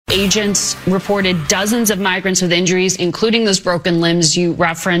agents reported dozens of migrants with injuries, including those broken limbs you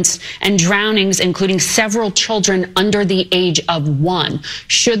referenced, and drownings, including several children under the age of 1.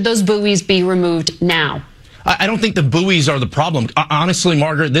 Should those buoys be removed now? I don't think the buoys are the problem. Honestly,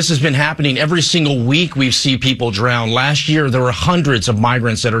 Margaret, this has been happening every single week. We see people drown. Last year, there were hundreds of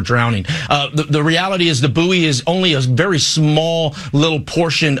migrants that are drowning. The reality is the buoy is only a very small little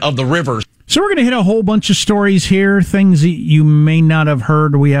portion of the river. So we're going to hit a whole bunch of stories here, things that you may not have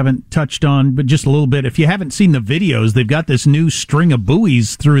heard, we haven't touched on, but just a little bit. If you haven't seen the videos, they've got this new string of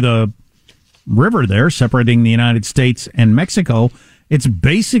buoys through the river there, separating the United States and Mexico. It's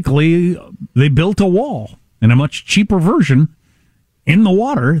basically, they built a wall in a much cheaper version in the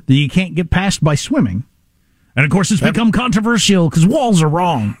water that you can't get past by swimming. And, of course, it's become controversial because walls are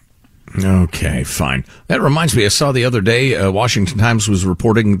wrong. Okay, fine. That reminds me, I saw the other day, Washington Times was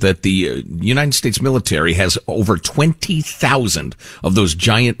reporting that the United States military has over 20,000 of those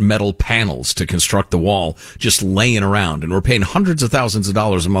giant metal panels to construct the wall just laying around. And we're paying hundreds of thousands of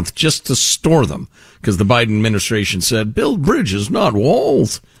dollars a month just to store them because the Biden administration said, build bridges, not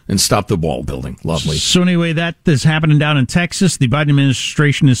walls. And stop the wall building. Lovely. So anyway, that is happening down in Texas. The Biden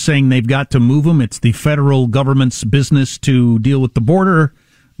administration is saying they've got to move them. It's the federal government's business to deal with the border,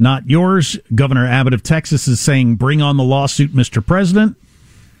 not yours. Governor Abbott of Texas is saying, bring on the lawsuit, Mr. President.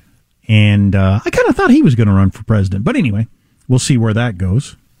 And I kind of thought he was going to run for president. But anyway, we'll see where that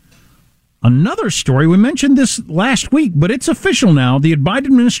goes. Another story, we mentioned this last week, but it's official now. The Biden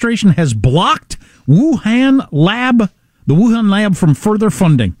administration has blocked the Wuhan lab from further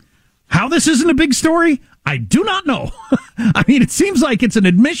funding. How this isn't a big story, I do not know. I mean, it seems like it's an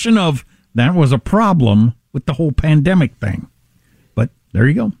admission of that was a problem with the whole pandemic thing. But there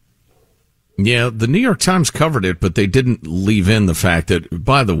you go. Yeah, the New York Times covered it, but they didn't leave in the fact that,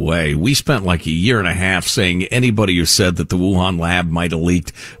 by the way, we spent like a year and a half saying anybody who said that the Wuhan lab might have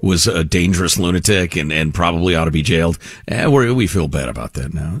leaked was a dangerous lunatic and probably ought to be jailed. We feel bad about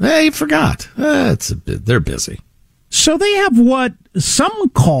that now. They forgot. They're busy. So they have what some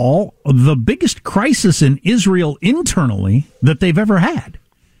call the biggest crisis in Israel internally that they've ever had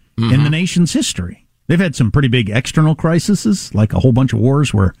in the nation's history. They've had some pretty big external crises, like a whole bunch of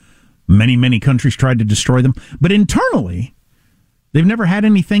wars where many, many countries tried to destroy them. But internally, they've never had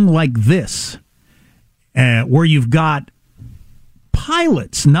anything like this, where you've got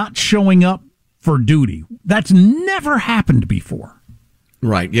pilots not showing up for duty. That's never happened before.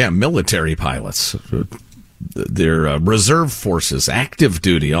 Right, yeah, military pilots. Their reserve forces, active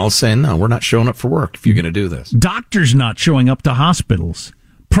duty, all saying, no, we're not showing up for work if you're going to do this. Doctors not showing up to hospitals,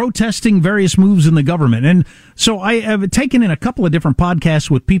 protesting various moves in the government. And so I have taken in a couple of different podcasts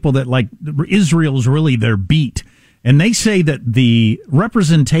with people that like Israel's really their beat. And they say that the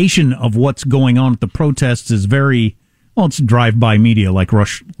representation of what's going on at the protests is very, well, it's drive-by media like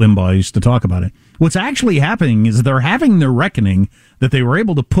Rush Limbaugh used to talk about it. What's actually happening is they're having their reckoning that they were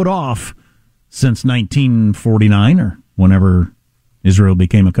able to put off since 1949 or whenever Israel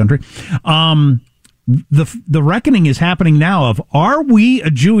became a country. The reckoning is happening now of, are we a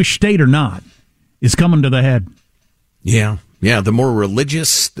Jewish state or not, is coming to the head. Yeah. Yeah, the more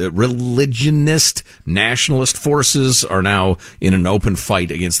religionist, nationalist forces are now in an open fight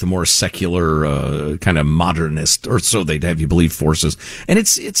against the more secular, kind of modernist, or so they'd have you believe, forces. And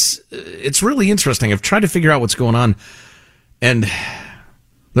it's really interesting. I've tried to figure out what's going on, and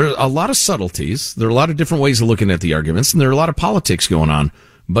there are a lot of subtleties. There are a lot of different ways of looking at the arguments, and there are a lot of politics going on.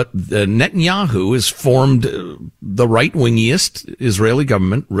 But Netanyahu has formed the right-wingiest Israeli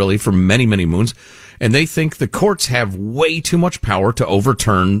government, really, for many, many moons. And they think the courts have way too much power to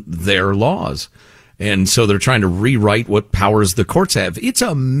overturn their laws. And so they're trying to rewrite what powers the courts have. It's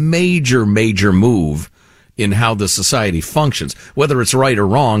a major, major move in how the society functions. Whether it's right or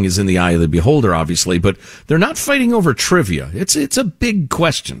wrong is in the eye of the beholder, obviously, but they're not fighting over trivia. It's a big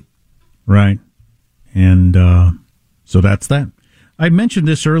question. Right. And so that's that. I mentioned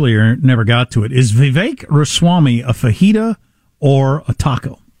this earlier, never got to it. Is Vivek Ramaswamy a fajita or a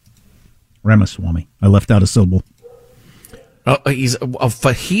taco? Ramaswamy. I left out a syllable. He's a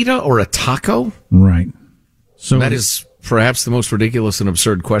fajita or a taco? Right. So that is perhaps the most ridiculous and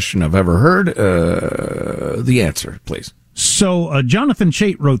absurd question I've ever heard. The answer, please. So Jonathan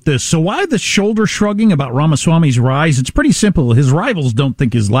Chait wrote this. So why the shoulder shrugging about Ramaswamy's rise? It's pretty simple. His rivals don't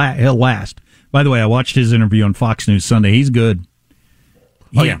think he'll last. By the way, I watched his interview on Fox News Sunday. He's good.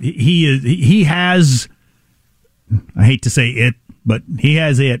 He has, I hate to say it, but he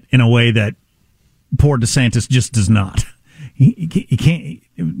has it in a way that poor DeSantis just does not. He can't.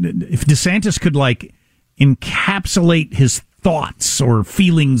 If DeSantis could like encapsulate his thoughts or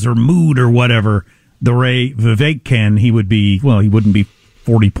feelings or mood or whatever the way Vivek can, he would be, well, he wouldn't be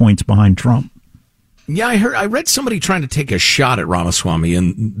 40 points behind Trump. Yeah, I read somebody trying to take a shot at Ramaswamy,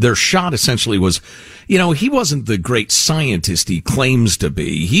 and their shot essentially was, he wasn't the great scientist he claims to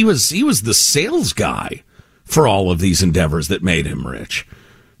be. He was the sales guy for all of these endeavors that made him rich.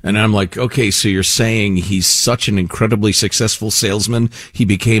 And I'm like, okay, so you're saying he's such an incredibly successful salesman, he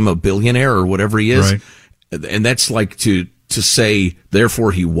became a billionaire or whatever he is? Right. And that's like to say,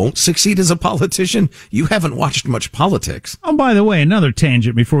 therefore, he won't succeed as a politician? You haven't watched much politics. Oh, by the way, another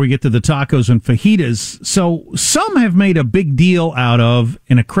tangent before we get to the tacos and fajitas. So some have made a big deal out of,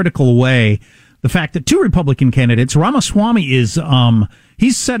 in a critical way, the fact that two Republican candidates, Ramaswamy is,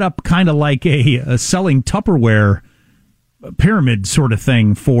 he's set up kind of like a selling Tupperware pyramid sort of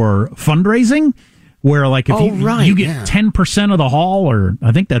thing for fundraising, where like if you get 10% of the haul, or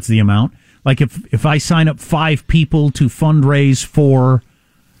I think that's the amount. Like if I sign up 5 people to fundraise for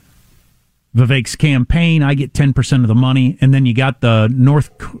Vivek's campaign, I get 10% of the money. And then you got the North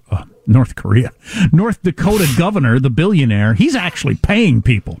Dakota governor, the billionaire. He's actually paying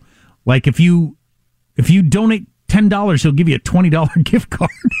people. Like if you donate $10, he'll give you a $20 gift card.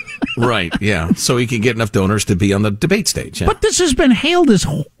 Right, yeah. So he can get enough donors to be on the debate stage. Yeah. But this has been hailed as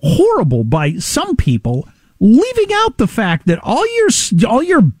horrible by some people, leaving out the fact that all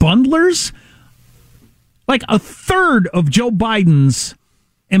your bundlers, like a third of Joe Biden's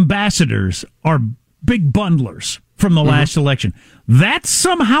ambassadors are big bundlers from the last election. That's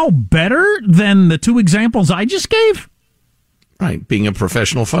somehow better than the 2 examples I just gave? Right, being a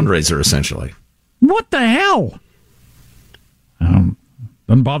professional fundraiser, essentially. What the hell?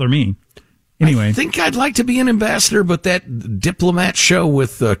 Doesn't bother me. Anyway. I think I'd like to be an ambassador, but that diplomat show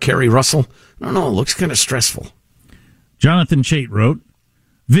with Kerry Russell, I don't know, it looks kind of stressful. Jonathan Chait wrote,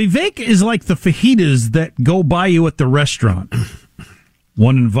 Vivek is like the fajitas that go by you at the restaurant.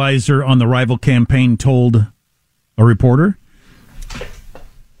 One advisor on the rival campaign told a reporter,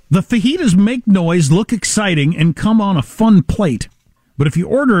 the fajitas make noise, look exciting, and come on a fun plate. But if you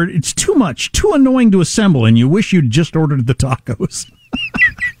order it, it's too much, too annoying to assemble, and you wish you'd just ordered the tacos.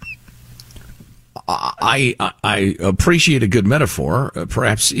 I appreciate a good metaphor,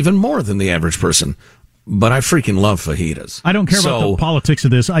 perhaps even more than the average person, but I freaking love fajitas. I don't care about the politics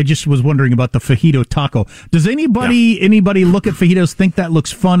of this. I just was wondering about the fajito taco. Does anybody look at fajitos, think that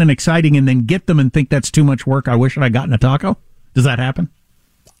looks fun and exciting, and then get them and think that's too much work? I wish I'd gotten a taco. Does that happen?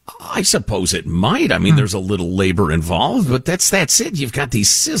 I suppose it might. I mean, there's a little labor involved, but that's it. You've got these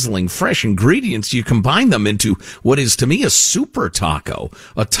sizzling, fresh ingredients. You combine them into what is, to me, a super taco,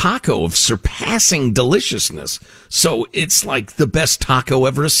 a taco of surpassing deliciousness. So it's like the best taco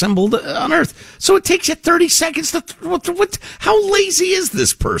ever assembled on earth. So it takes you 30 seconds to, how lazy is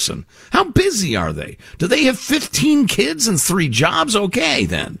this person? How busy are they? Do they have 15 kids and 3 jobs? Okay,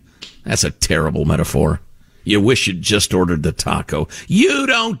 then. That's a terrible metaphor. You wish you'd just ordered the taco. You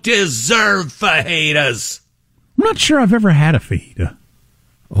don't deserve fajitas. I'm not sure I've ever had a fajita.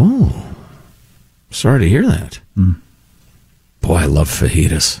 Oh, sorry to hear that. Boy, I love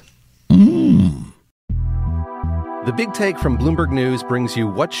fajitas. The Big Take from Bloomberg News brings you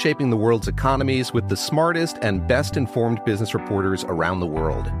what's shaping the world's economies with the smartest and best-informed business reporters around the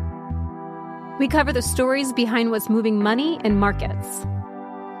world. We cover the stories behind what's moving money and markets,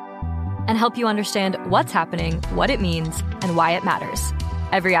 and help you understand what's happening, what it means, and why it matters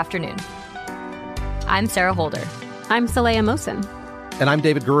every afternoon. I'm Sarah Holder. I'm Saleha Mohsin. And I'm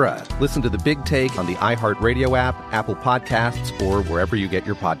David Gura. Listen to The Big Take on the iHeartRadio app, Apple Podcasts, or wherever you get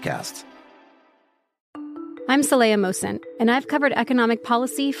your podcasts. I'm Saleha Mohsin, and I've covered economic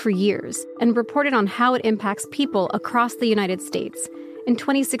policy for years and reported on how it impacts people across the United States. In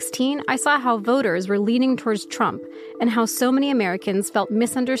 2016, I saw how voters were leaning towards Trump and how so many Americans felt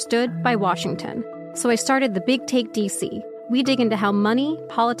misunderstood by Washington. So I started The Big Take DC. We dig into how money,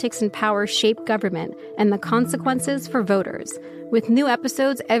 politics, and power shape government and the consequences for voters. With new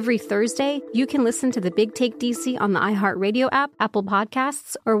episodes every Thursday, you can listen to The Big Take DC on the iHeartRadio app, Apple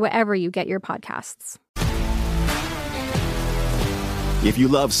Podcasts, or wherever you get your podcasts. If you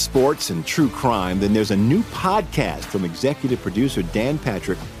love sports and true crime, then there's a new podcast from executive producer Dan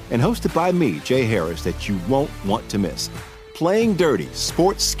Patrick and hosted by me, Jay Harris, that you won't want to miss. Playing Dirty: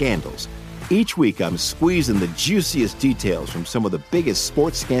 Sports Scandals. Each week, I'm squeezing the juiciest details from some of the biggest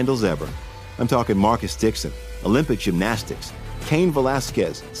sports scandals ever. I'm talking Marcus Dixon, Olympic gymnastics, Cain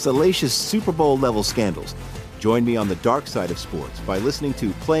Velasquez, salacious Super Bowl-level scandals. Join me on the dark side of sports by listening to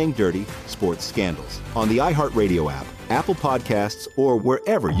Playing Dirty: Sports Scandals on the iHeartRadio app, Apple Podcasts, or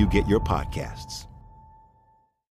wherever you get your podcasts.